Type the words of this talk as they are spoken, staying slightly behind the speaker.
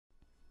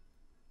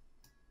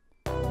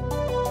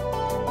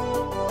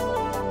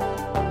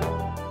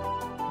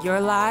You're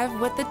live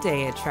with the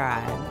Deia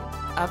tribe.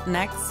 Up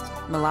next,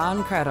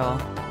 Milan Credle,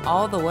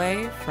 all the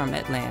way from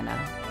Atlanta.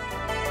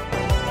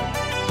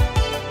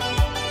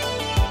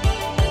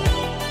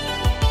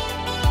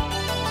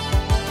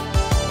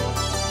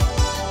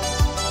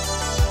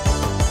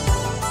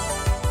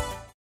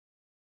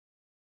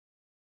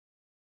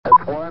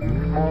 One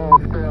small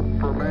step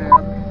for man,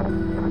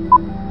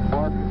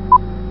 one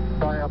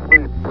giant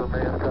leap for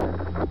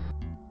mankind.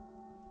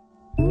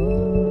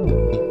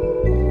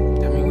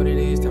 Tell me what it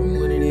is, tell me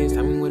what it is,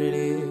 tell me what it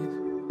is.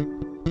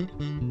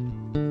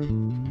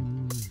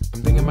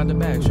 I'm thinking about the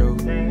back show.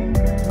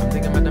 I'm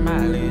thinking about the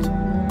mileage.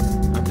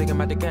 I'm thinking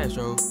about the cash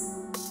roll.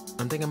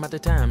 I'm thinking about the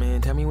timing.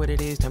 Tell me what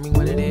it is, tell me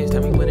what it is,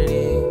 tell me what it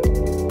is.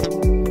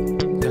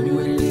 Tell me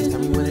what it is, tell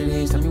me what it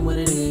is, tell me what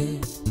it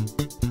is.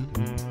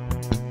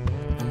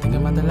 I'm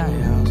thinking about the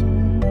lighthouse.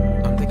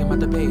 I'm thinking about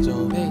the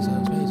pesos.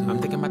 I'm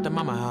thinking about the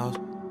mama house.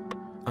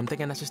 I'm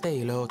thinking I should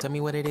stay low. Tell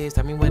me what it is,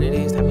 tell me what it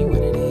is, tell me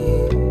what it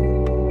is.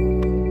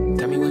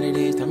 Tell me what it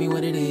is, tell me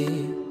what it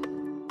is.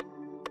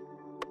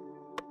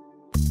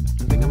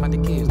 I'm thinking about the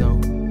kids though.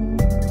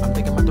 I'm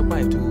thinking about the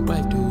wife too.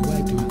 I'm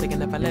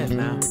thinking if I left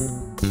now.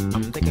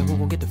 I'm thinking who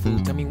gon' get the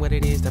food. Tell me what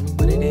it is, tell me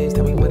what it is,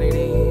 tell me what it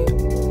is.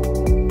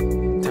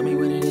 Tell me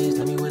what it is,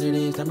 tell me what it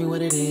is, tell me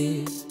what it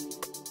is.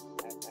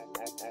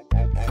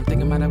 I'm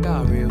thinking about a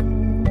God real.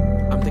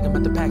 I'm thinking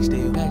about the pack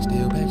still.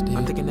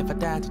 I'm thinking if I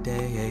die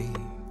today, hey,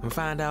 I'm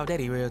find out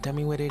that he real. Tell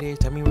me what it is,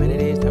 tell me what it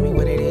is, tell me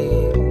what it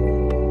is.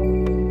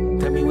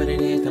 Tell me what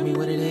it is, tell me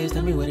what it is,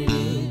 tell me what it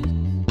is.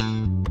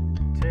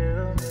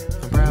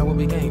 I'm proud where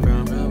we came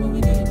from.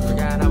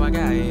 Forgot how I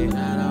got here.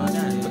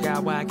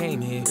 Forgot why I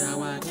came here.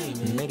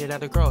 Made it out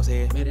the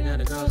crosshead.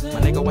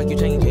 My nigga, why you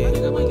change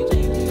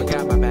it?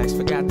 Forgot my backs,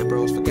 forgot the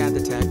bros, forgot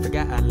the tag,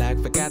 forgot I lack,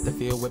 forgot the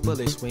field with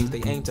bullet swings,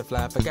 they aim to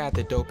fly. Forgot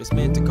the dope, it's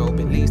meant to cope,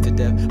 it leads to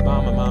death.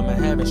 Mama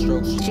having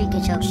strokes.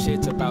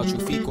 Shit's about you,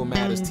 fecal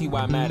matters,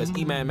 TY matters,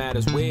 E-Man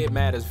matters, Wed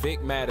matters,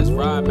 Vic matters,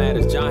 Rod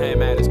matters, John Hand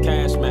matters,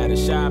 Cash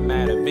matters, Shy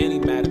matter, Vinny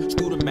matter,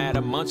 Scooter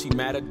matter, Munchie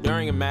matter,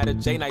 Durian matter,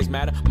 J-Nice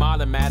matter,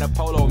 Marlon matter,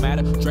 Polo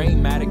matter, Dre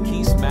matter,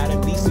 Keith matter,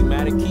 DC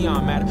matter,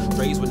 Keon matter.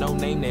 Dre's with no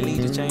name, they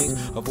lead to change.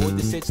 Avoid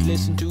the sits,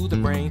 listen to the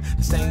brain.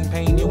 The same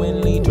pain you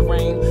in lead to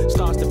rain.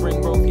 Starts to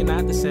bring growth, you're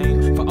not the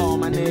same. For all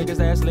my niggas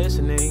that's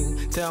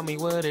listening, tell me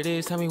what it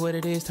is, tell me what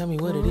it is, tell me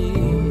what it is.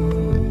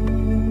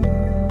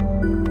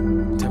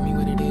 Tell me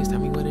what it is, tell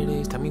me what it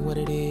is, tell me what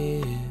it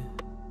is.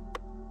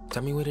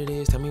 Tell me what it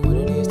is, tell me what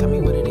it is, tell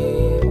me what it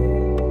is.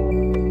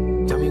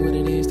 Tell me what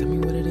it is, tell me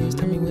what it is,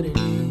 tell me what it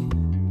is.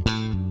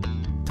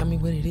 Tell me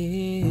what it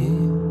is.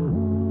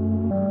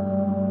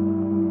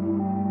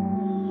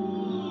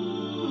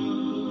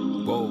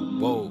 Whoa.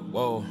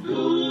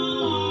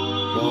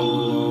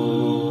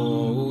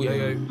 Whoa,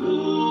 yeah.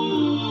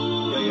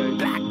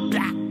 Black.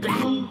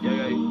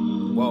 Yeah.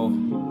 Whoa,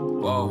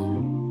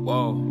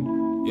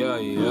 yeah.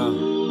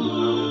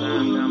 Long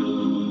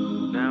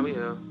time, now we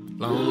here.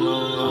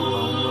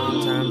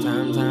 Long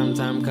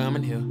time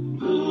coming here.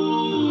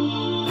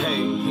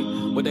 Hey,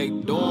 what they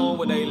doing,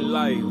 what they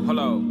like? Hold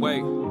up,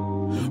 wait.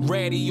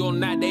 Ready or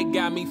not, they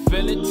got me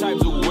feeling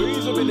types of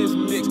ways up in this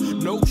mix.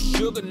 No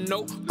sugar,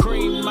 no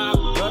cream, my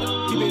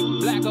butter. Keep it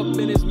black up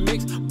in this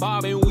mix.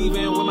 Bobbing,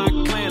 weaving with my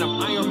clan.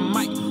 I'm Iron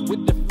Mike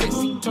with the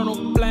fist, eternal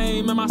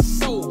flame in my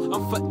soul.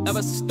 I'm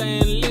forever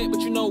staying lit, but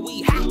you know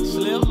we hot,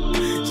 Slim.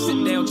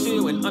 Sit down,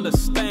 chill, and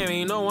understand me.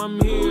 You know I'm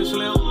here,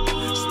 Slim.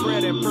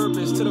 Spreading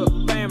purpose to the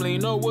family. You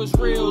know what's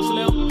real,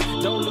 Slim.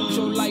 Don't lose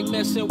your life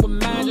messing with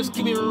mine. Just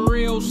keep it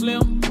real,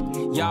 Slim.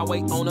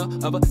 Yahweh on the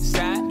other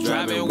side,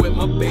 driving with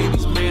my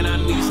babies, man, I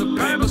need some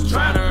pampers,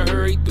 trying to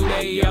hurry through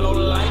that yellow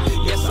light.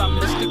 Yes, I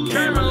missed the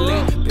camera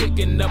late,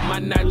 picking up my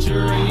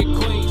Nigerian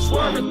queen,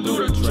 swerving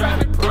through the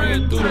traffic,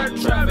 praying through the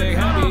traffic,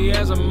 happy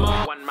as a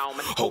mom,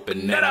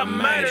 hoping that I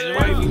manage.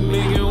 Wifey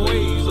making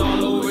waves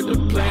all over the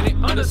planet,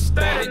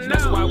 understand it.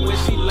 That's why when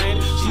she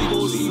landed, she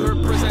gon' see her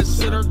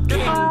princess and her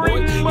king,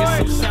 boy.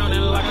 Yes, I'm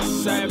sounding like a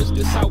savage.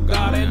 This how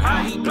God and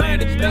how He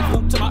planned it.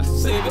 Thankful to my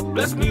Savior,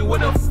 bless me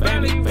with a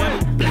family.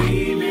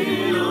 We've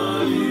been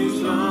on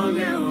this long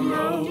narrow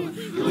road.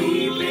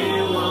 We've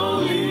been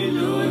walking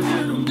doors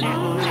to the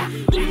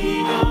morning.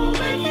 We gon'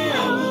 make it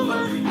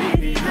over.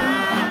 Maybe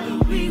high,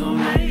 we gon'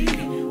 make it.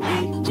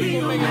 We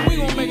gon' make it. We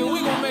gon' make it. We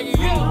gon' make it.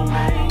 Yeah.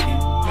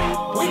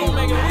 We gon'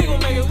 make it. We gon'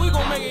 make it. We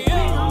gon' make it.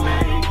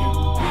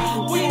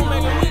 Yeah. We gon'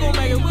 make it. We gon'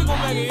 make it. We gon'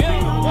 make it.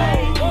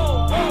 Yeah.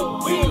 Whoa.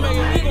 We gon' make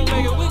it. We gon'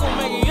 make it. We gon'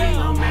 make it.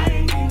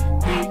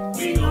 Yeah.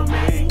 We gon'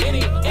 make it.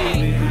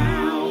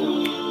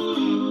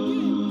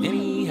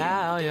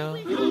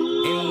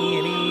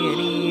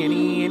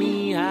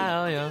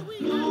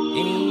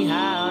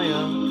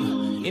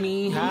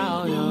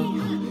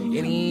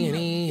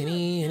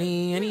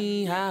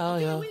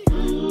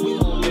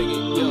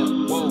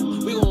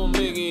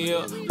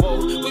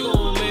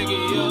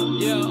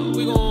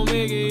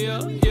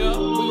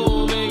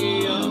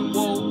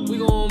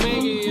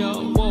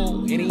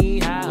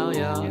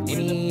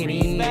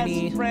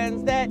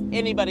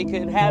 anybody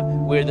could have.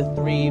 We're the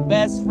three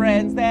best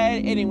friends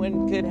that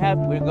anyone could have.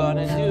 We're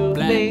gonna do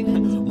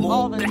things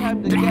all the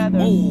time together.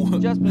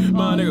 Just because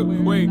my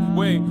nigga,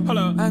 wait, hold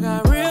up. I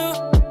got real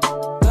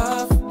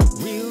love,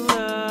 real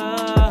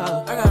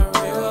love. I got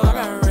real, I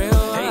got real,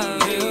 I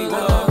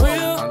got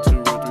real. 1,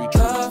 2, 3,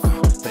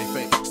 love. They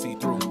fake, see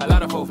through. A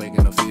lot of folk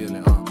faking a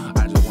feeling.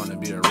 I just wanna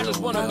be a real. I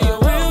just wanna one. be a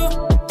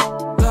real.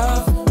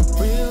 Love,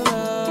 real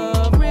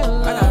love, real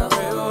love. I got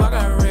real, I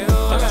got real,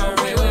 I got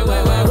real,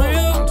 I got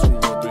real. 1, 2,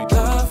 3,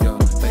 love.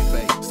 They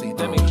fake, see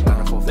through. A lot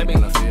of folk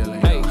faking a feeling.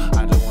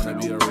 I just wanna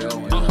be a real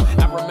one.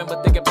 I remember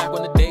thinking back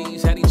when the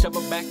days had each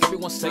other back,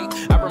 everyone safe.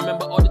 I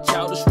remember all the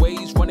childish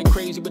ways, running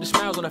crazy with the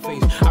smiles on their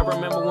face. I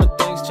remember when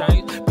things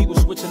changed, people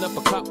switching up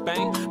a cup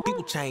bang.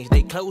 People changed,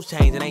 they clothes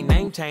changed, and they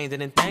name changed,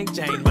 and then things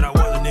changed, but I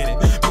wasn't in it.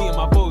 Me and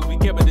my boys, we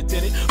kept it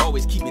attended,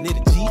 always keeping it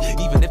a G.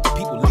 Even if the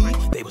people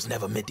leave, they was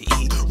never meant to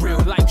eat. Real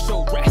life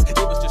show rats, it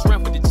was just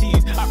round for the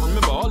cheese. I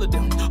remember all of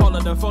them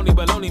phony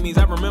baloney means.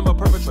 I remember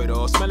perpetrator,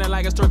 or smelling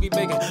like it's turkey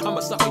bacon. I'm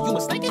a sucker, you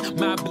mistaken?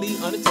 Mind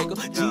bleed, Undertaker.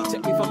 G,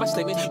 check me for my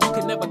statement. You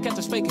can never catch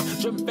us faking.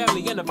 Driven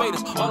family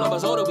innovators, all of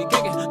us older, we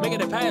kicking.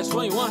 Making it past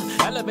 21,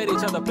 elevate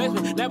each other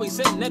placement. Now we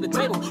sitting at the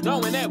table,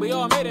 knowing that we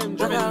all made it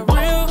driven. I got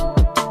real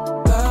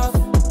love,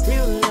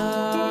 real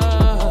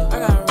love. I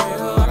got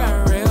real, I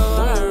got real,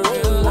 I got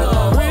real, I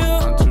got real.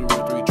 1, 2,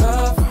 3,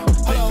 love.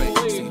 They fake,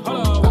 see through.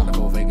 A lot of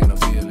folk faking a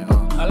feeling. A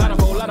lot of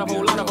folk. I got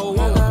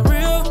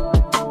real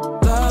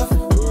love,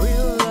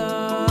 real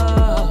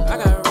love. I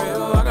got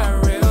real, I got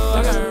real,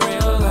 I got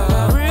real, I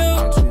got real.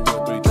 1, 2,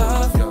 3,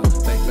 love.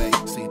 They fake,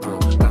 see through.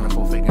 A lot of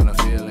folk faking a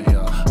feeling.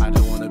 I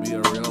just wanna be a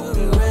real Through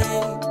the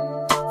rain,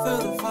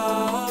 through the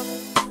fog,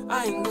 I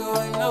ain't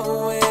going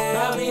nowhere.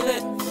 I'll be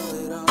lit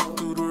through it all.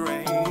 Through the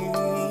rain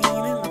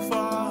and the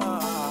fog,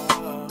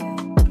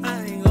 I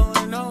ain't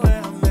going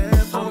nowhere. I'm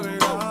there for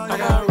it all. I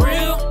got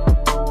real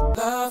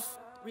love,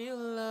 real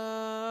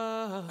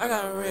love. I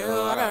got real,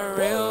 I got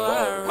real, I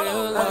got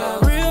real, I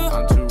got real.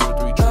 1, 2,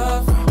 3,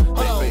 love.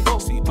 They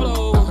fake, see through.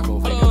 A lot of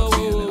folk faking a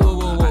feeling.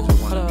 I just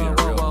wanna be a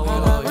real one.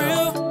 I got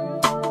real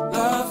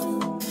love.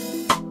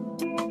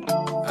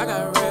 I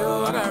got real,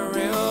 I got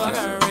real, I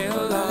got real,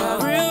 I got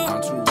real.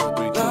 1, 2,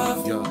 3, love.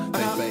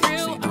 They fake,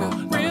 see through. A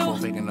lot of folk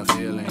faking a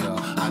feeling.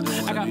 I just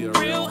wanna be a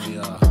real one.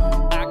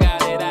 I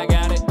got it, I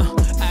got it,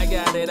 I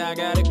got it, I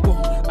got it,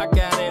 I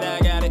got it, I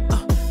got it.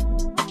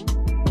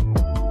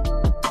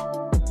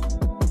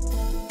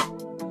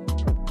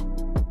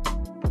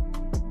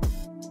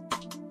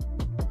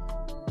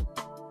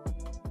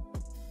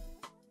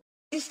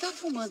 Está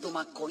fumando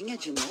maconha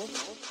de novo?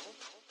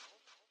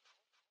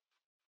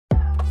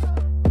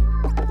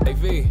 Hey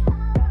V,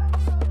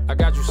 I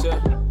got you, sir.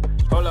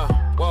 Hold up,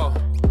 whoa.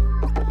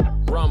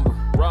 Rumble,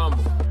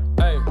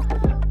 hey.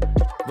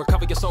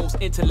 Recover your soul's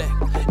intellect.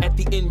 At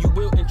the end, you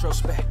will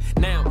introspect.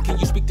 Now, can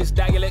you speak this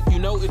dialect? You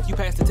know if you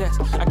pass the test.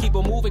 I keep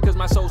on moving cause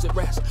my soul's at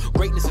rest.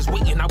 Greatness is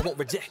waiting, I won't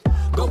reject.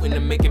 Go in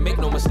and make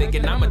no mistake.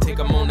 And I'ma take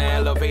them on the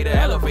elevator,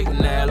 elevating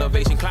the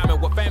elevation. Climbing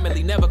with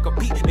family, never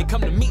compete. They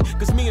come to me,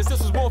 cause me and sis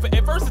was born for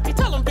adversity.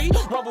 Tell them B,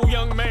 rumble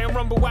young man,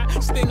 rumble why?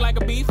 Sting like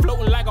a bee,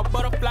 floating like a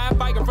butterfly.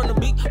 Fighting from the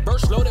beat,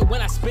 burst loaded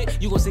when I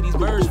spit. You gon' see these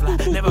birds fly.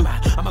 Never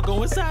mind, I'ma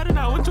go inside and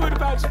I'll enjoy the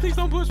vibes. Please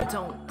don't push me.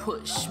 Don't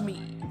push me,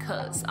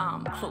 cause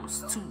I'm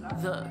close to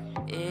the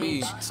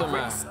edge.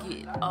 Risk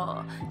it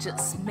all,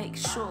 just make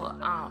sure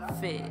I'm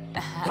fit.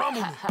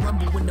 Rumble.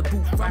 Rumble in the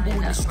booth, rumble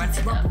in the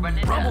streets, rumble in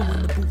the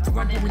booth,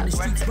 rumble in the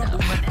streets, rumble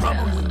in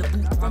the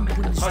booth, rumble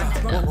in the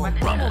streets, rumble in the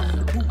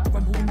booth,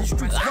 rumble in the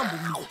streets,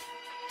 rumble.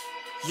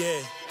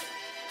 Yeah,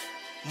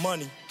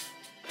 money.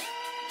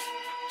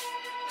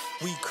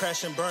 We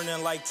crashing,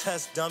 burning like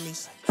test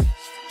dummies.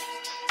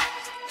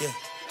 Yeah,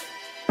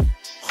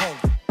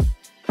 hungry.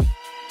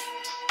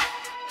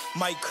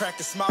 Might crack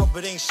a smile,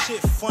 but ain't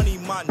shit funny,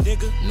 my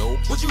nigga. Nope.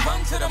 Would you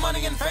run to the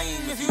money and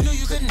fame if you knew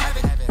you couldn't have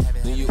it?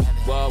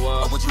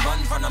 Or would you run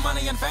from the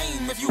money and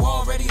fame if you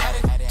already had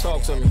it?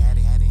 Talk to me.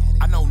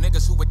 I know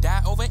niggas who would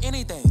die over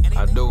anything.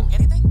 I do.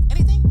 Anything?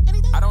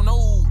 I don't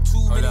know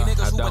too many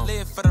niggas who would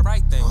live for the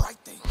right thing.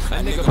 A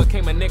nigga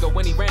became a nigga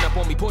when he ran up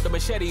on me, pulled a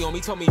machete on me,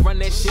 told me run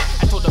that shit.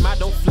 I told him I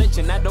don't flinch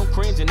and I don't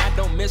cringe and I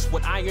don't miss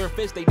with iron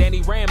fist. They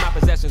Danny ran my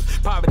possessions.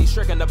 Poverty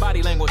stricken, the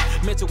body language.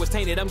 Mental was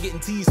tainted, I'm getting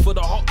teased for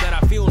the hawk that I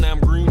feel, now I'm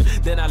green.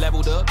 Then I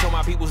leveled up, told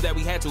my peoples that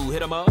we had to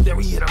hit them up. Then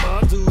we hit them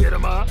up, hit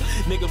them up.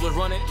 Niggas was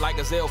running like a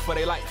gazelle for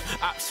their life.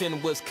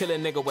 Option was kill a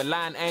nigga with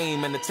line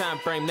aim and the time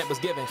frame that was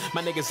given.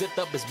 My nigga zipped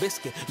up his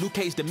biscuit. Luke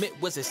Cage to admit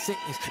was his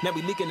sentence. Now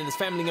we leaking in his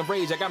family in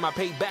rage. I got my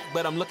pay back,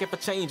 but I'm looking for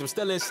change. I'm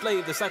still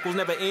enslaved, the cycle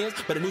never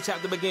ends, but a new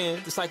chapter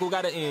begins. The cycle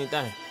gotta end,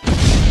 dang.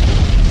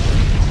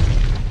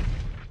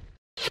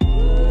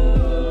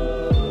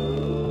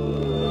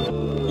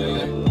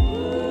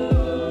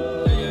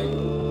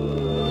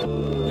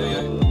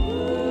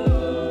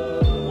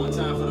 One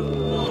time for the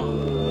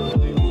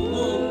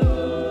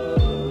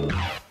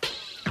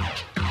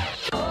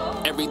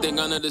everything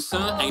Everything under the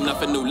sun ain't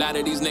nothing new. A lot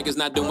of these niggas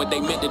not doing what they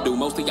meant to do.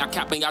 Most of y'all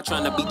capping, y'all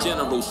trying to be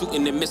general.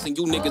 Shooting and missing,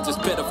 you niggas is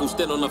pitiful.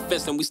 Still on the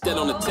fence and we still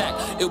on attack.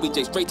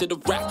 LBJ straight to the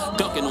rack,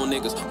 dunking on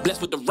niggas.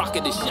 Blessed with the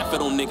rocket and chef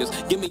it on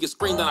niggas. Give me a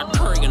screen, then I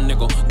curry a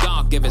nigga.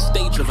 God given,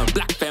 stage driven,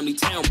 black family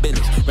town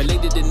business.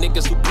 Related to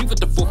niggas who breathe with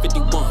the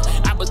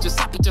 451. I was just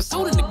happy, just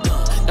holding the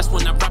gun. That's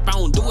when I rap, I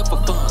don't do it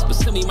for fun. But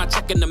send me my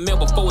check in the mail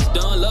before it's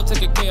done. Love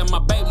taking care of my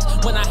babies.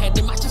 When I had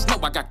them, I just know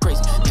I got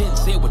crazy. Didn't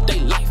say it with they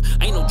life.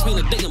 Ain't no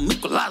trainer, they a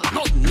mickle. I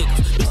know you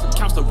niggas. This some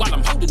counselor while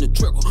I'm holding the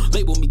trigger.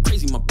 Label me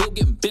crazy, my bill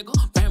getting bigger.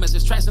 Parents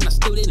is trash and I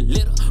still didn't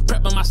litter.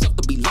 Prepping myself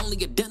to be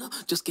lonely at dinner.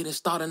 Just getting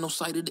started, no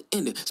sight of the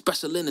ending.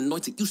 Special and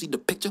anointed, you see the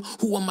picture.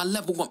 Who on my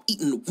level, I'm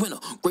eating the winner.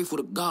 Grateful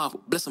to God for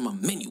blessing my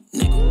menu,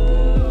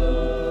 nigga.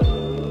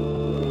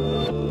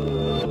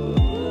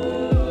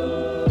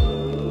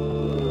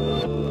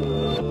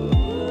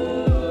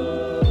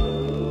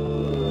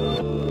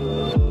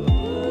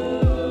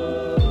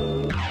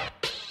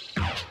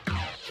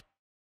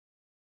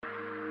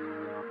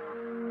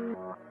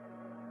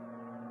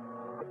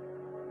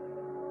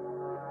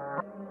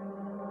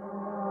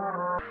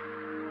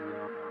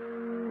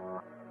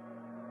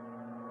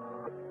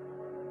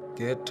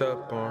 Get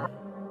up on.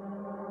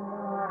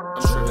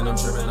 I'm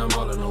tripping, I'm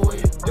all in the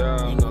way.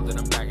 Yeah. You know that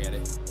I'm back at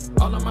it.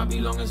 All of my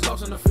belongings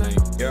lost in the flame.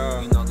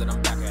 Yeah. You know that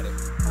I'm back at it.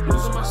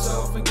 Losing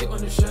myself and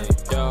getting ashamed.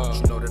 Yeah.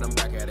 You know that I'm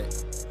back at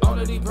it. All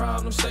of these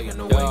problems stay in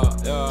the way.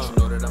 Yeah. You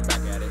know that I'm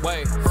back at it.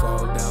 Wait.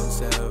 Fall down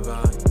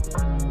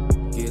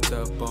 7. Get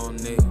up on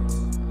it.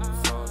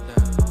 Fall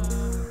down.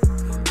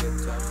 And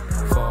get up.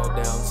 Fall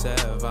down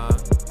 7.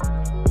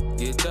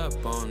 Get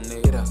up on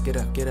it. Get up, get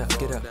up, get up,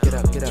 get up, get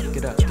up, get up,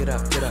 get up, get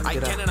up, get up. I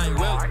can and I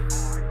will.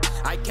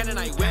 I can and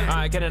I will.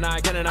 I can and I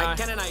can and I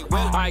can and I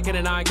will. I can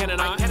and I can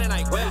and I can and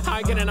I will.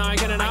 I can and I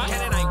can and I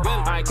can and I will.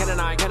 I can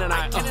and I can and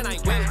I can and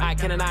I will.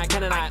 I can and I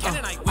can and I can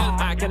and I will.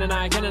 I can and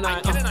I can and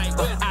I can and I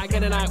will. I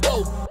can and I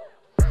whoa.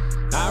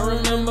 I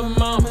remember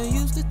mama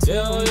used to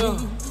tell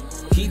me,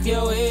 keep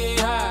your head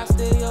high,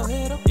 stay your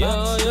head up.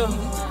 Yeah.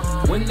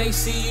 When they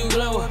see you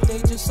blow up, they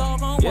just all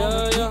gon'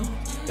 yeah.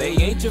 They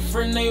ain't your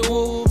friend, they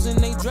wolves and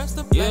they dressed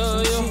up like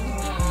some shit.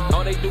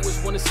 All they do is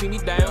wanna see me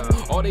down.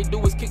 All they do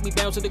is kick me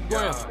down to the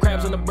ground.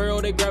 Crabs in the barrel,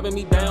 they grabbing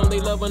me down.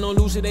 They loving on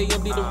Lucy, they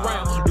empty the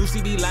round.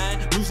 Lucy be lying,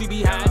 Lucy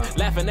be high,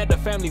 laughing at the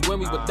family when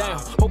we were down.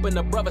 Hoping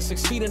the brother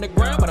 6 feet in the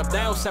ground, but I'm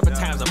down 7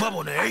 times. I'm up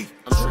on the 8.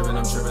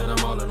 I'm tripping,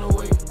 I'm all in the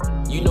way.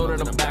 You know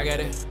that I'm back at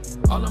it.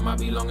 All of my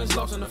belongings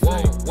lost in the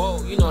flame.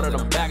 Whoa, you know that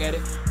I'm back at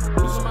it.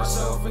 Losing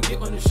myself and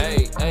getting the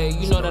shit. Hey,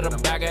 you know that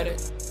I'm back at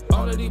it.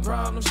 All of these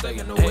problems stay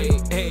in the way.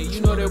 Hey, you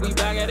know that we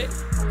back at it.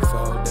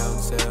 Fall down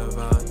 7.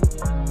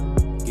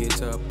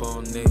 Get up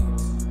on it.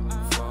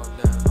 Fall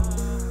down.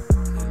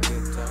 And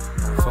get up.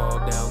 Fall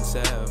down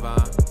 7.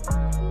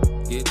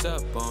 Get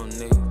up on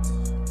it.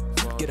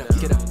 Get up,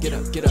 get up, get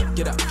up, get up,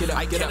 get up, get up.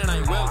 I can and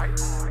I will.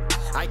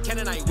 I can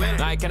and I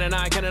will. I can and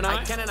I can and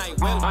I can and I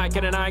will. I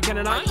can and I can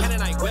and I can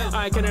and I will.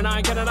 I can and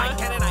I can and I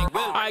can and I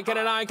will. I can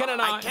and I can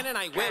and I can and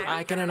I will.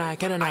 I can and I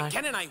can and I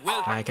can and I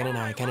will. I can and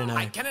I can and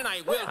I can and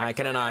I will. I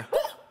can and I.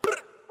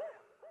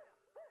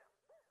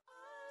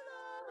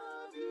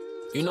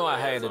 You know I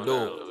had to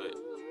do it.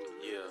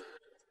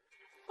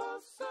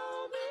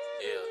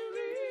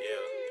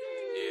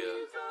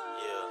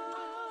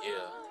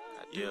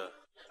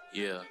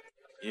 Yeah.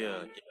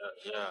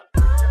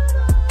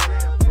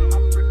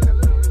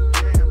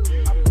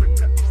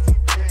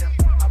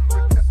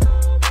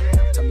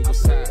 Tell me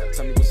what's hot,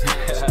 tell me what's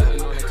hot.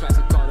 Spitting on that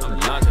classic, call it a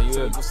lie. Tell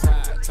me what's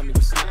hot, tell me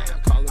what's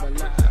hot, call it a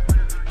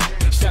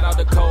lie. Shout out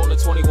to Cole at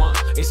 21.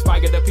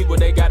 Inspire the people,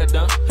 they got it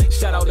done.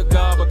 Shout out to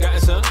God, but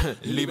gotten some.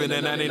 Leaving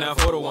at 99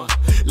 for the one.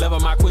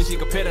 Loving my queen, she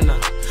compare to none.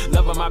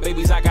 Loving my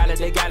babies, I got it,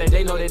 they got it.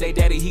 They know that they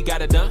daddy, he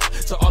got it done.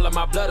 So all of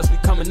my blooders, we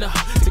coming up.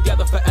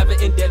 Together forever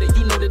indebted.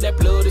 You know that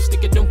blood is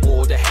sticking them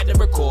wood. That had to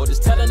record. It's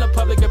telling the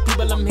public that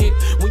people I'm hit.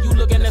 When you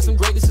looking at some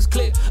greatness, it's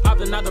clear.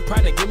 Opting out the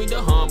pride and give me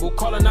the humble.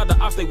 Calling out the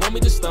ops, they want me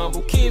to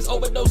stumble. Kids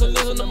overdose and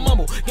listen to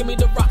mumble. Give me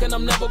the rock and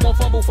I'm never gon'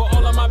 fumble. For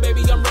all of my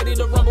baby, I'm ready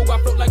to rumble. I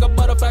float like a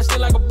butterfly, sting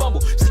like a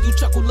bumble. See you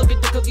chuckle, look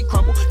at the cookie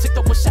crumble. Take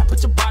the one shot,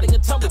 put your body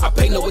in tumble. I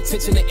pay no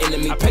attention to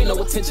enemy. Pay no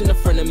attention to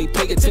friend of me.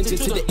 Pay attention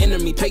to the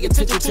enemy. Pay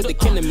attention to the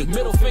kin of me.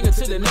 Middle finger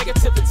to the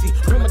negativity.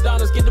 Prima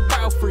donnas get the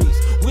barrel freeze.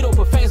 We don't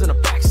put fans in the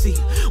backseat.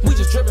 We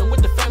just driven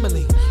with the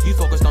family. You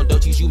focused on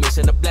Dochi's, you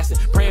missing a blessing.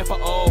 Praying for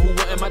all who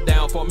were in my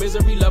downfall.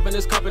 Misery, loving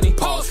this company.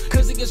 Pause.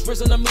 Cause it gets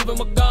risen, I'm even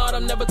with God.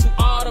 I'm never too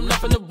odd. I'm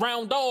nothing to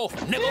round off.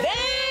 Nigga.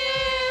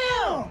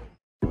 Damn!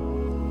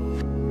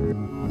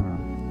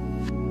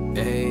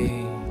 Hey.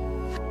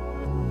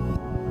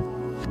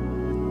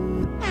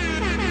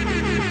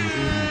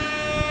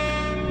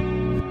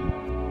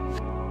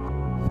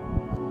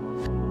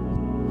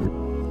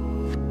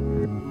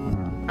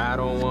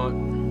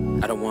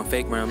 I don't want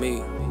fake around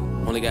me.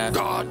 Only got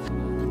God.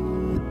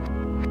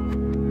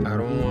 I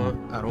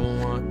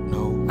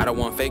don't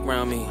want fake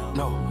around me.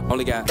 No.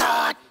 Only got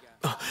God.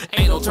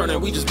 Ain't no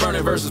turning, we just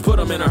burning verses. Put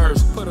them in a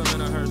hearse.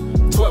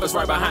 12 is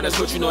right behind us,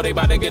 but you know they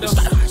about to get us.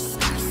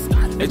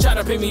 They try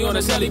to pay me on the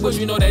celly, but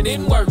you know that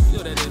didn't work.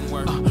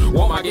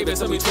 Walmart gave it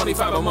to me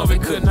 25 a month,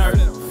 it couldn't hurt.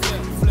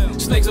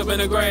 Snakes up in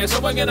the grass,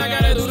 so again I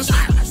gotta do this.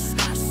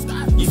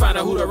 You find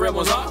out who the real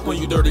ones are when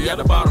you dirty at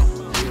the bottom.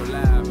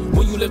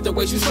 When you lift the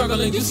weights, you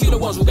struggling, you see the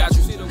ones who got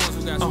you.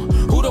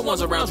 Who the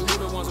ones around you,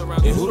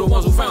 and who the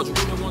ones who found you.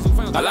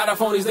 A lot of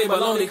phonies, they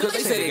baloney, cause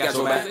they say they got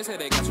your back.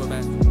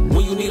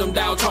 When you need them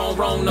dial tone,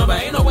 wrong number,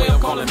 ain't no way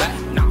I'm calling back.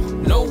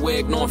 No way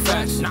ignoring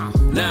facts. Now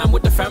I'm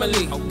with the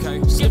family.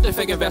 Skip the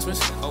fake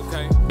investments.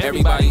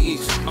 Everybody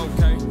eats.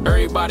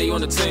 Everybody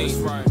on the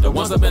team. The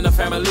ones up in the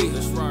family.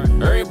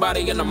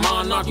 Everybody in the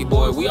monarchy,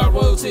 boy, we are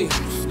royalty.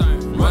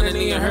 Running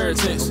the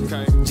inheritance.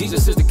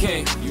 Jesus is the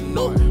king. You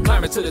know it.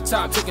 Climbing to the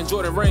top, taking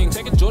Jordan rings.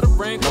 No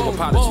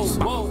apologies.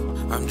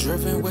 I'm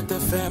driven with the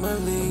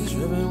family.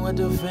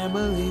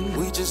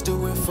 We just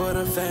do it for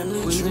the family.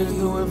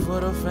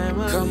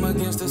 Come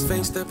against us,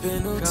 face the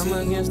penalty.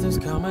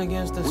 Come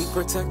against us. We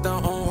protect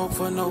our own hope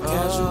for no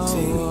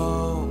casualty.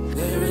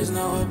 There is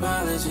no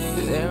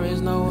apology. There is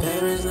no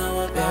apology.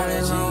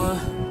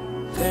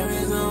 There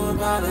is no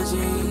apology.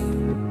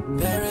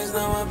 There is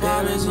no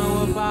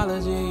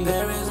apology.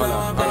 There is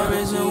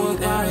no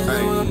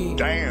apology.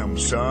 Damn,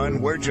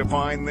 son, where'd you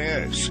find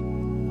this?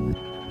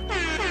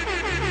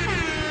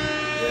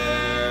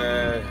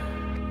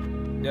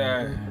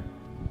 Yeah.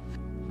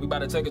 We about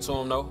to take it to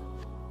him, though.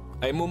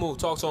 Hey, Moo,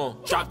 talk to him.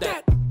 Drop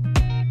that.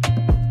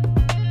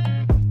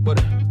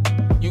 But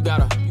you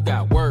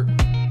got work.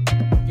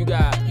 You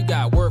got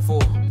work for.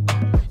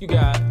 You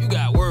got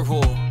work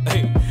for.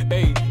 Hey,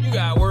 you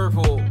got work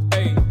for.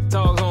 Hey,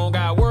 talk to him,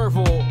 got work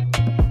for.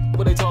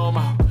 What they talking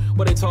about?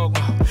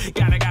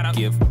 Gotta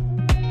give.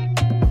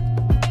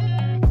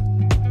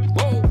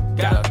 Whoa,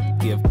 gotta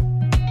give.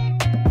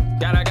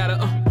 Gotta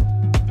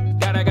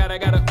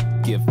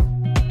give.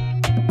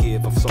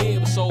 Give of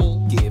soul,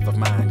 give of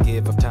mind,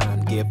 give of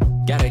time, give.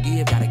 Gotta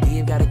give.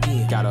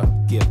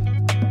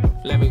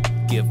 Let me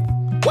give.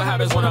 What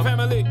happens when a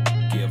family?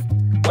 Give.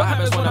 What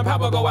happens when a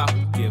papa go out?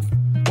 Give.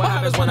 What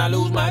happens when I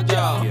lose my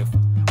job? Give.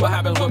 What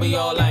happens when we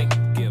all like?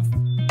 Give.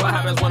 What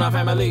happens when a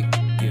family?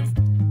 Give.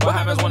 What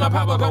happens when a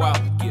papa go out?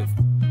 Give.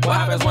 What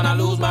happens when I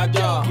lose my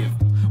job? Give.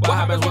 What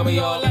happens when we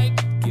all like?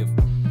 Give.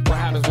 What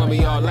happens when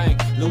we all like?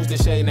 Lose the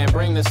shade and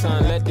bring the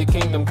sun. Let the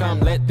kingdom come.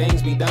 Let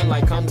things be done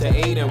like come to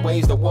aid and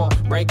ways the war.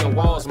 Breaking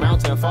walls,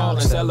 mountain fall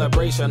in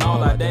celebration.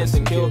 All I dance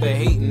and kill the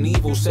hate and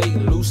evil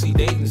Satan. Lucy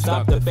dating,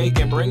 stop the fake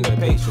and bring the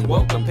patience.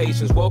 Welcome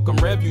patience, welcome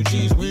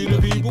refugees. We the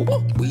people.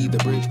 We the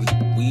bridge.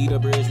 We the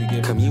bridge. We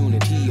give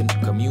community and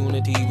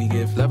community. We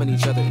give loving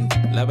each other and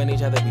loving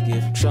each other. We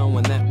give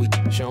showing that we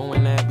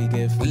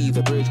give. We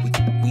the bridge.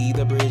 We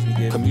the bridge. We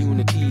give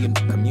community and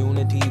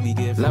community. We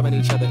give loving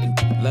each other and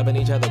loving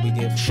each other. We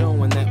give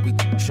showing that we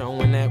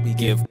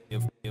give.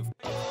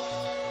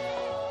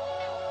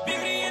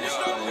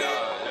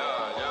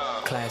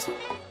 Classic.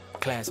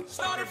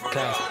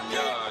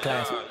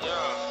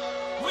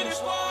 With the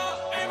squad,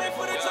 aiming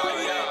for the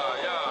target.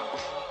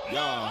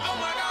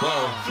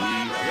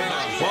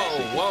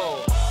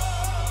 Whoa.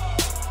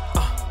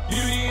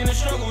 Beauty in the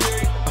struggle,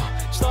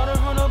 yeah. Started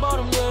from the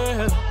bottom,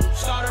 yeah.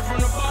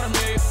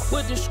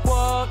 With the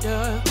squad,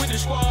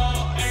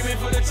 aiming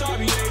for the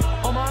target,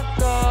 yeah. Oh my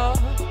God,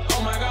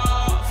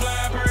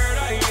 fly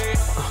paradise, yeah.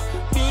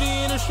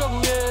 beauty in the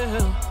struggle, yeah.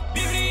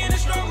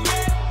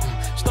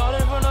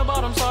 Started from the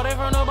bottom, yeah.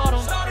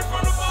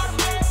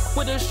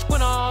 With the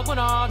squad,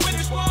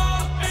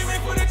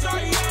 aiming for the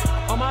target,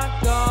 yeah. Oh my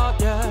God,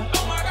 yeah.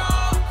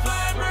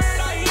 Fly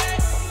paradise, yeah.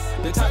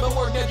 The type of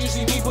work that you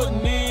see me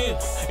putting in,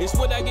 it's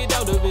what I get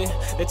out of it.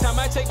 The time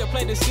I take to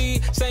plant the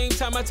seed, same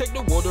time I take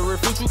to water it.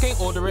 Fruit, you can't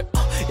order it.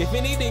 If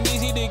anything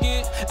easy to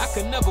get, I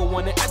could never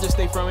want it. I just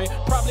stay from it.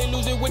 Probably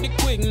lose it with the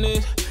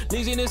quickness.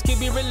 Laziness can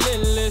be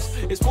relentless.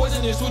 It's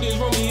poisonous to this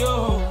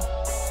Romeo.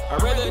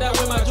 I'd rather die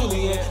with my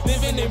Juliet,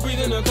 living and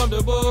breathing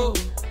uncomfortable.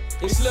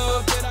 It's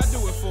love that I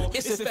do it for.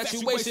 It's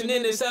infatuation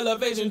and it's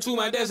elevation to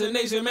my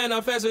destination. Man,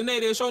 I'm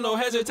fascinated. Show no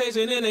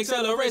hesitation in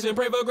acceleration.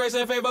 Pray for grace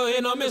and favor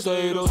in the midst of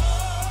haters.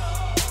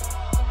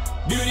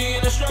 Beauty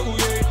in the struggle,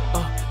 yeah.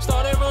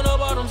 Started from the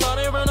bottom, yeah.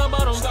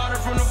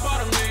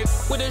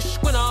 With the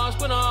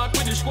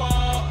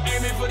squad,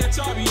 aiming for the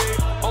top,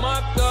 yeah. Oh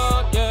my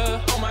God, yeah.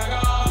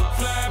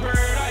 Fly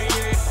paradise,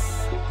 yeah.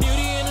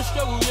 Beauty in the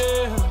struggle,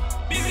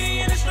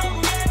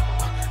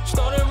 yeah.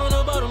 Started from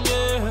the bottom,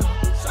 yeah.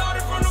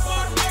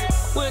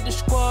 With the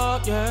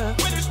squad, yeah.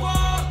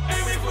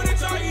 Aiming for the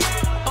top,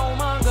 yeah. Oh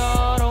my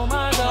God,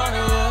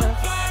 yeah.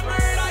 Fly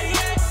paradise,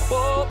 yeah.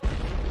 Oh.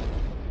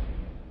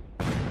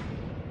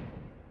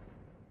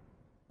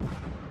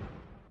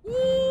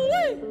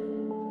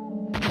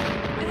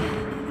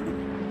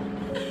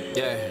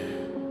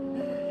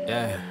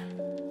 Yeah.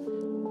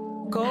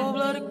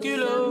 Cold-blooded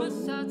killer.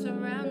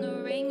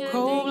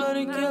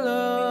 Cold-blooded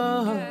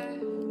killer.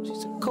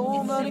 She's a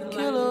cold-blooded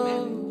killer.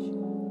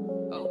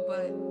 Oh,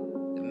 but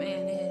the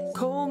man is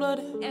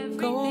cold-blooded.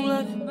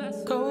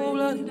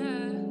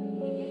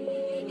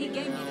 He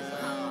gave me this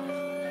song.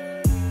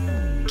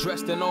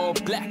 Dressed in all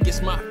black,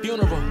 it's my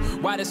funeral.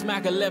 Why the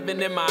smack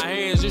 11 in my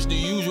hands? It's the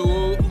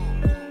usual.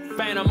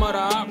 Phantom of the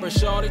opera,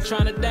 shorty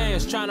trying to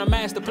dance, trying to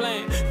master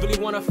plan. Really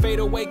wanna fade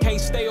away, can't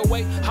stay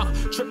away.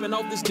 Tripping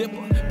off this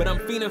dipper, but I'm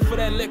feeling for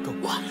that liquor.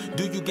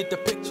 Do you get the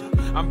picture?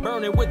 I'm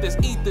burning with this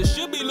ether,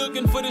 should be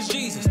looking for this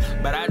Jesus.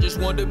 But I just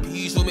want the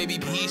peace, or maybe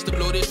peace to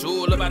blow this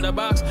soul about the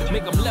box.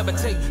 Make them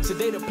levitate,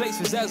 sedate the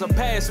places as a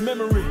past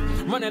memory.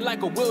 Running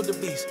like a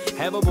wildebeest,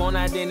 have a born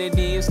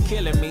identity is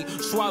killing me.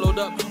 Swallowed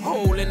up,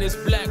 hole in this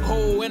black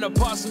hole, and a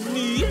parts of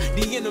me.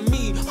 The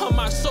enemy of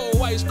my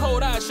soul, ice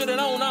cold, I should've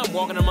known. I'm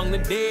walking among the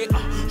dead,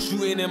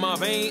 shooting in my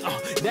vein,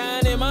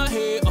 dying in my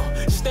head,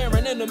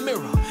 staring in the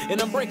mirror.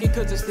 And I'm breaking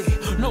cause it's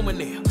there, no one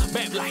there,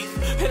 bad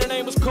life. And her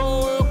name was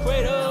Milan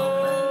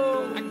Credle.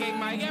 I gave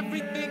my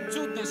everything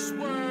to this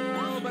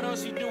world, but all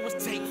she do is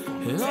take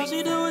from me. All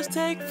she do is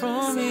take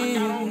from me. I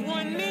got on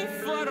one knee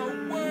for the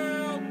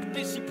world, but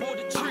then she pulled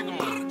the trigger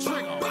on the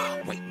trigger.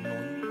 Waiting on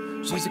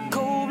you. She's a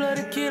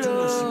cold-blooded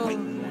killer.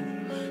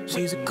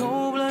 She's a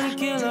cold-blooded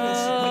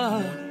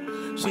killer.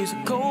 She's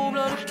a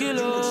cold-blooded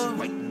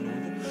killer.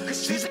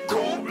 She's a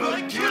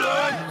cold-blooded killer.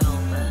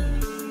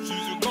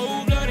 She's a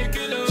cold-blooded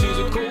killer.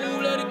 She's a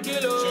cold-blooded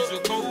killer. She's a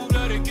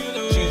cold-blooded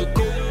killer. She's a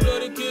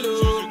cold-blooded killer.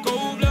 She's a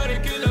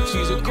cold-blooded killer.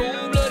 She's a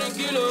cold-blooded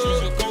killer.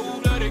 She's a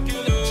cold-blooded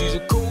killer. She's a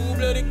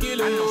cold-blooded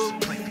killer. I know she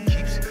play the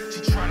keeps.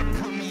 She trying to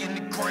put me in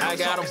the ground. I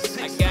got him.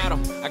 I got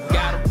him. I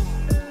got him.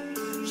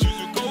 She's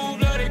a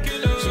cold-blooded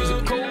killer. She's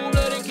a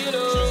cold-blooded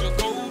killer. She's a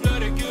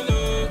cold-blooded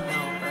killer.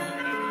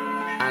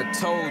 I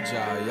told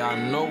y'all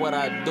know what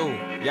I do.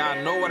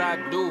 Y'all know what I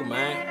do,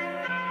 man.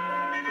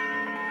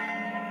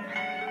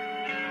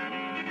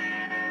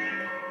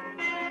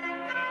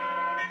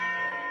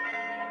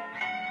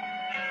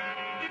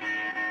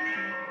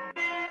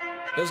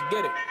 Let's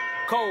get it.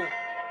 Cold.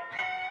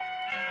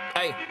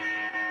 Hey.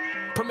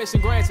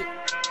 Permission granted.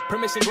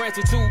 Permission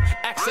granted to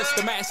access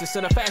the masses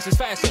in a fastest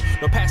fashion.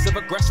 No passive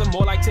aggression,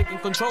 more like taking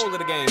control of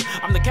the game.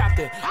 I'm the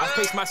captain. I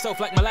face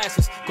myself like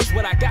molasses, cause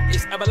what I got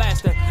is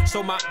everlasting.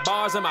 So my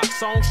bars and my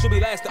songs should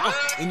be lasting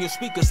in your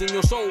speakers, in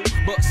your soul.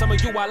 But some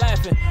of you are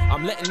laughing.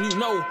 I'm letting you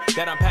know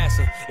that I'm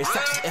passing. It's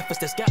Texas efforts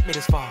that's got me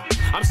this far.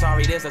 I'm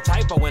sorry, there's a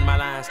typo in my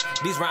lines.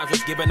 These rhymes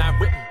was given, not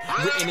written.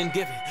 Written and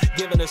given.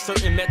 Given a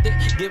certain method.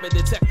 Given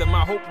detective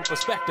my hope and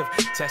perspective.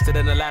 Tested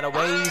in a lot of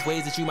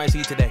ways that you might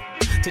see today.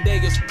 Today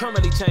is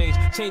currently changed.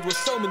 Changed with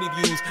so many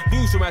views.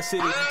 Views from my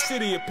city.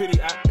 City of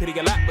pity. I pity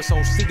a lot, but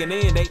so seeking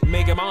in, they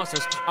making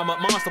monsters. I'm a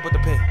monster with the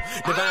pen.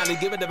 Divinely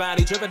given,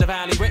 divinely driven,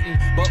 divinely written.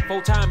 But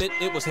full time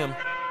it was him.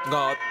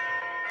 God.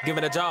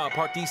 Given a job,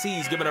 part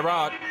DC's given a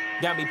rod.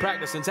 Got me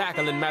practicing,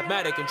 tackling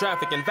mathematics and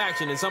traffic and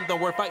faction and something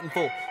worth fighting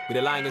for. We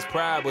the lion's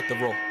pride with the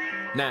raw.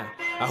 Now,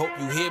 I hope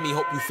you hear me,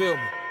 hope you feel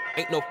me.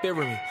 Ain't no fear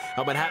in me.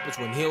 What happens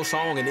when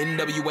Hillsong and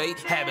NWA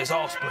have his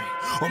offspring?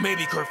 Or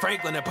maybe Kurt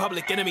Franklin and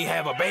Public Enemy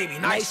have a baby.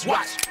 Nice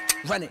watch.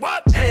 Run it.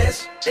 What?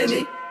 Hands in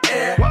the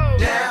air. Whoa.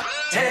 Now,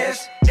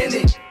 hands in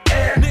the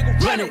air. Nigga,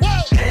 run it.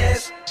 Whoa.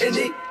 Hands in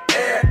the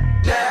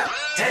air. Now,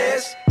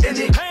 hands in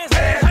the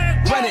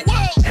air. Run it.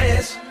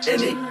 Hands in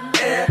the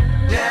air.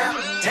 Now,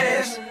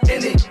 hands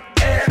in the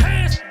air.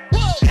 Hands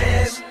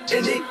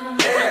in the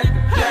air.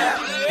 Now,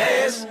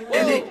 hands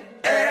in the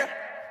air.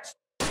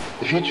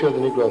 The future of the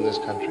Negro in this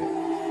country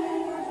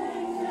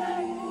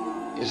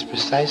is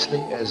precisely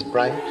as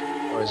bright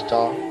or as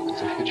dark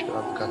as the future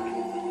of the country.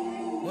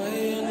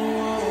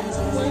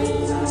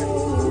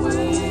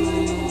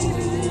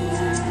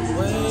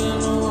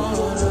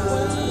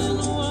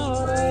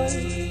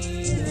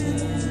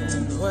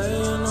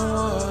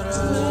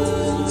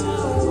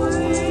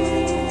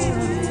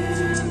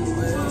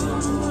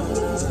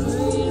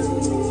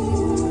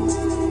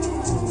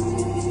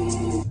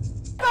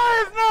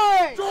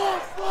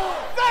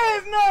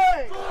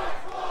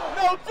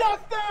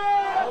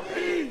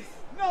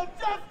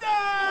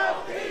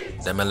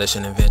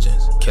 Demolition and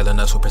vengeance, killing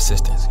us with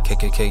persistence.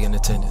 KKK in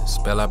attendance,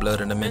 spell our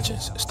blood in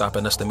dimensions,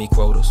 stopping us to meet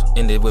quotas.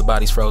 Ended with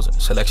bodies frozen,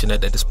 selection at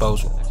their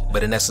disposal.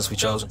 But in essence we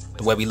chosen,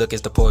 the way we look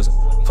is the poison.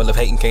 Full of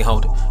hate and can't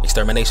hold it,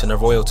 extermination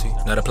of royalty.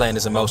 Now the plan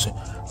is in motion.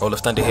 Roll of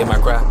thunder hear my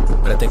cry,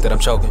 but I think that I'm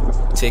choking.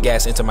 Tear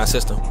gas into my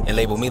system and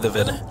label me the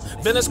villain.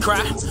 Villains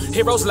cry,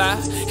 heroes lie,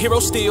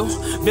 heroes steal.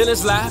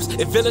 Villains lives,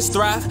 if villains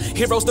thrive,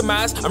 heroes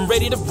demise. I'm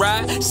ready to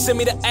ride, send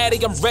me the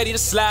addy, I'm ready to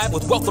slide.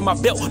 With wealth on my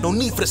belt, no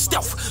need for the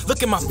stealth.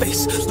 Look at my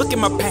face, look at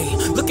my pain,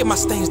 look at my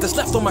stains that's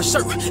left on my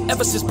shirt.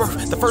 Ever since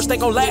birth, the first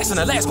ain't gon' last and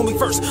the last gon' be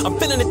first. I'm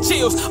feeling the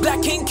chills,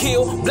 black king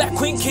kill, black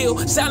queen kill.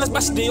 Silenced by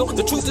steel,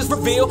 the truth is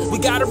revealed. We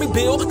gotta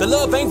rebuild, the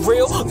love ain't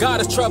real.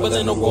 God is trouble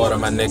in the water,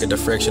 my nigga, the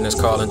friction is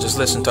calling. Just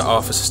listen to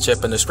officers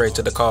chipping it straight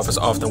to the coffers.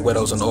 Often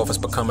widows and orphans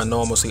becoming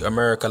normalcy.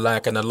 America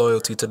lacking the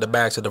loyalty to the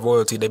backs of the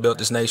royalty they built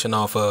this nation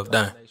off of.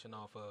 Done.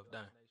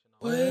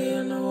 Way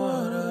in the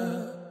water.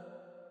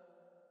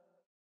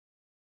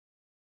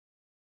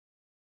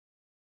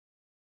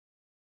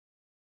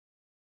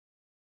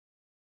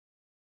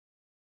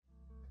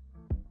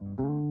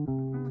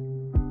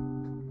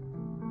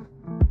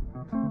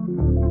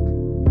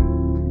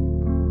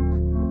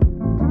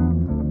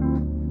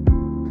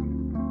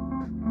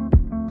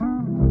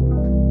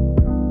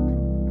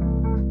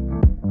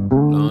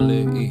 Long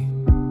live E.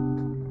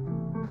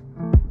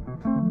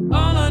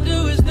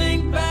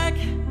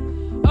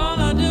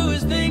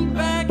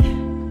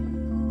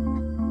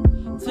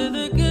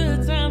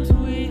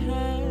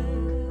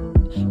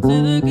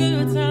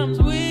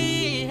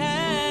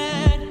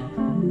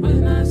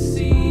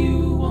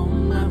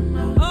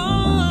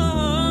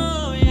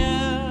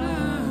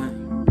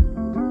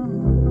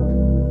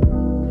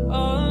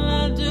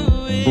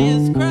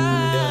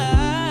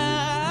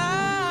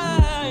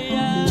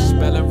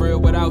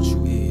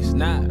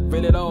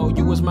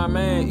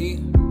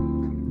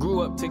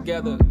 up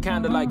together,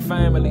 kinda like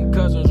family,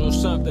 cousins or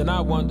something,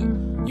 I wonder.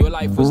 Your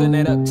life was in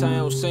that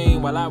uptown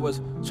scene while I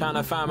was trying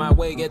to find my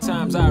way. At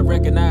times I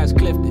recognized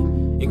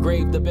Clifton,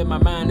 engraved up in my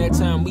mind that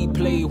time we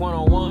played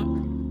one-on-one.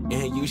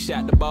 And you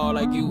shot the ball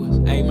like you was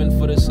aiming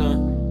for the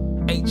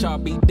sun.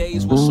 HRB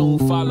days will soon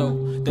follow,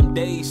 them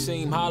days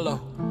seem hollow.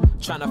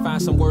 Trying to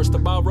find some words to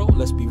borrow,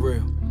 let's be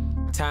real.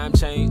 Time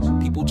changed,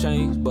 people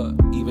changed, but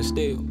even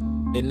still,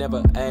 it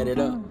never added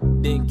up.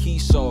 Then Key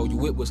saw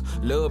you, it was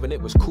love and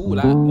it was cool.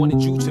 I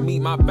wanted you to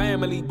meet my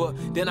family, but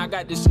then I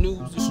got this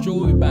news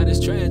destroyed by this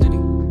tragedy.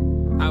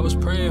 I was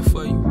praying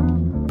for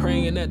you,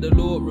 praying that the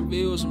Lord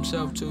reveals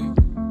himself to you.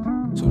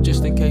 So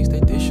just in case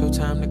that this your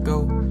time to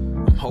go,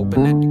 I'm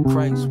hoping that the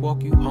Christ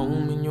walk you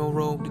home in your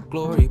robe to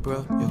glory,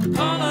 bro.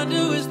 Yeah. All I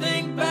do is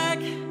think back,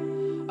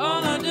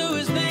 all I do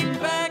is think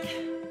back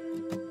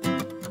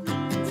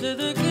to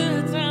the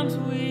good times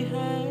we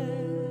had,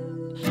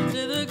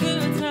 to the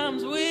good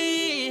times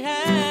we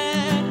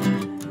had.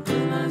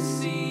 Then I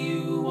see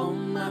you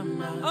on my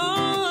mind.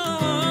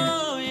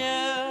 Oh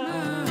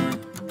yeah.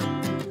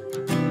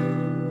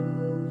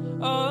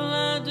 All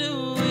I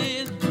do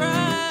is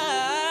cry.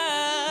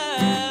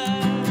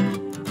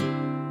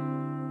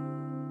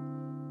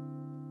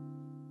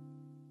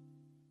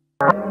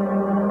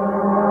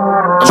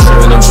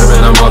 I'm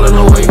tripping, I'm all in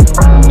the way.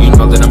 You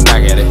know that I'm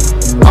back at it.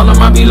 All of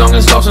my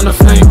belongings lost in the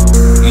flame.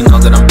 You know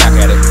that I'm back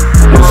at it.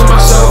 Losing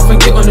myself and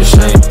getting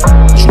ashamed.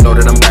 But you know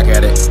that I'm back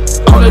at it.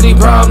 All of these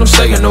problems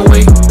stay in the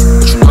way.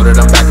 But you know that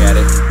I'm back at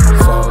it.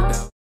 Fall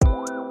down.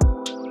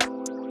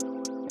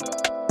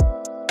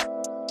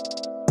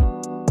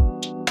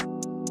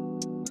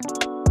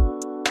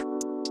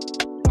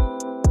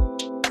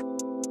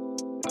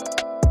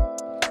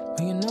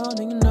 When you know,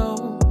 then you know.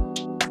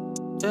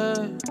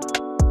 Yeah.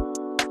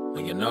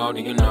 When you know,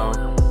 then you know.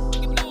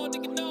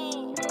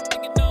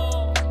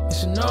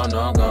 It's a no,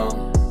 no go.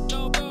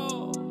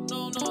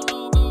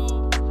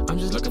 I'm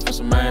just looking for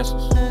some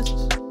answers.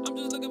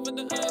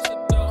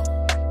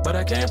 But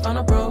I can't find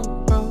a bro.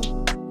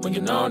 When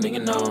you know, then you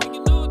know.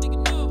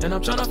 And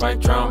I'm tryna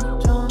fight trauma.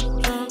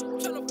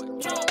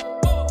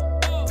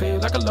 Feel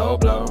like a low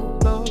blow.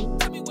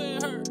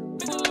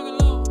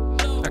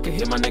 I can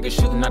hear my niggas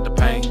shooting out the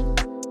pain.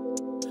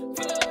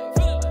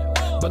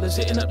 Bullets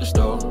hitting up the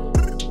store.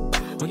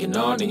 When you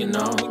know, then you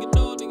know. When you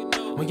know, then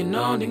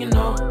you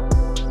know.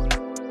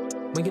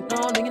 When you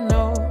know, then you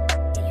know.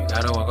 And you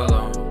gotta walk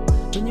alone.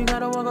 And you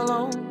gotta walk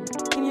alone.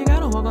 And you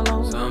gotta walk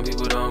alone. Some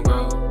people don't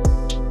grow.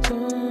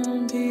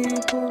 Some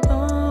people don't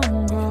grow.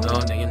 When you know,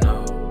 then you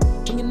know.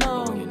 When you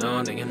know. When you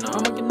know, then you know.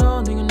 When you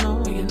know, then you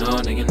know. When you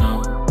know, then you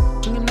know.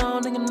 When you know,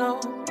 then you know.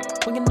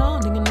 When you know,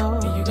 then you know.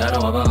 And you gotta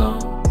walk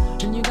alone.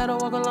 And you gotta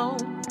walk alone.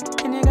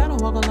 And you gotta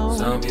walk alone.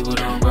 Some people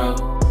don't grow.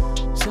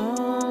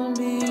 Some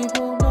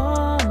people don't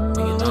grow.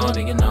 When you know,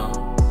 then you know.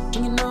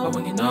 When you know. But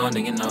when you know,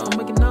 then you know.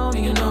 When you know,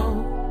 then you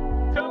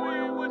know. Tell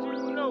me what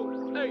you know.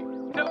 Hey,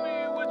 tell me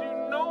what you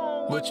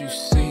know. What you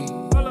see.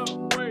 Hold up,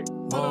 wait,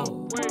 hold up,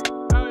 wait.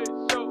 How it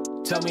so?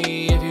 Tell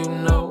me if you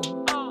know.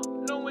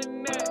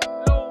 Knowing that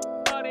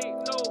nobody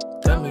knows.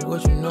 Tell me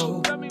what you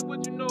know. Tell me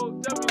what you know.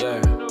 Tell me Yeah.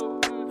 what you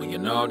know. When you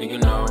know, then you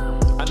know.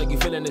 I know you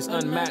feeling this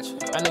unmatched.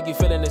 I know you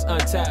feeling this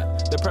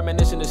untapped. The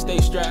premonition to stay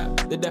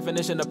strapped. The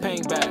definition of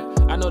pain back.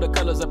 I know the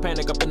colors of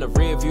panic up in the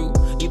rear view.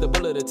 Either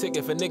bullet or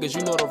ticket for niggas,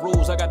 you know the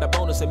rules. I got the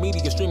bonus in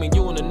media streaming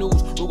you in the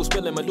news. Rules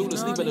spilling medulla,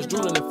 sleeping is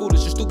drooling and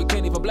foolish. You stupid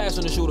can't even blast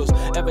on the shooters.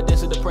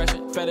 Evidence of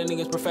depression,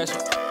 felony is profession.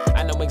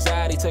 I know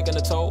anxiety taking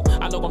a toll.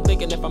 I know I'm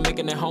thinking if I'm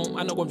making it home.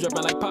 I know I'm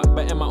dripping like pop,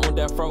 but am I on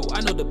death row?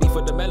 I know the beef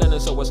with the melanin,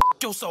 so it's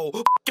Your soul,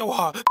 your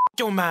heart,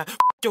 your mind,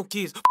 your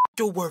kids,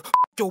 your work,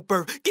 your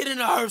birth. Get in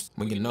the hearse.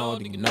 when you know,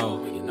 then you know.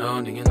 When you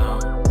know, then you know.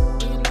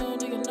 When you know,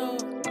 then you know.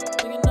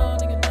 When you know,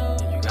 then you know.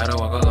 And you gotta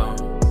walk alone.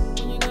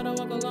 When you gotta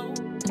walk alone.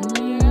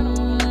 When you gotta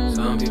walk alone.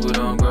 Some people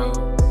don't grow.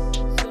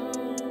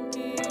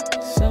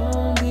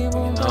 Some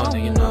people When you know,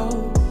 then you know.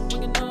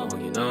 When you know,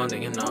 When you know,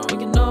 then you know. when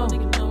you know,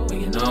 then you know. When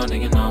you know,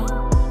 then you know.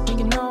 When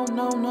you know,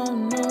 no, no,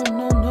 no,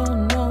 no, no,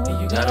 no.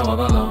 And you gotta walk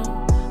alone.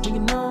 When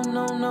you know,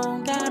 no, no,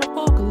 gotta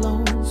walk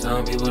alone.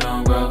 Some people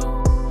don't grow.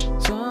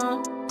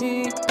 Some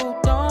people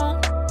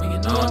don't. When you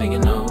know, then you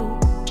know.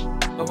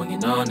 But when you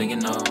know, then you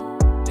know.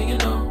 Then you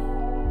know.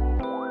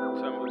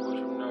 Tell me what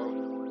you know.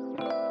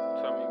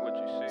 Tell me what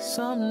you see.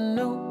 Something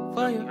new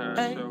for you, How it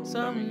hey, so? Tell me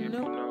something if you new.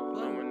 know.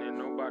 Knowing that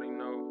nobody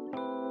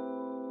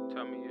knows.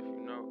 Tell me if you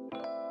know.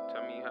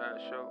 Tell me how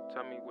it show.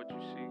 Tell me what you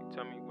see.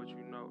 Tell me what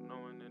you know.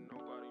 Knowing that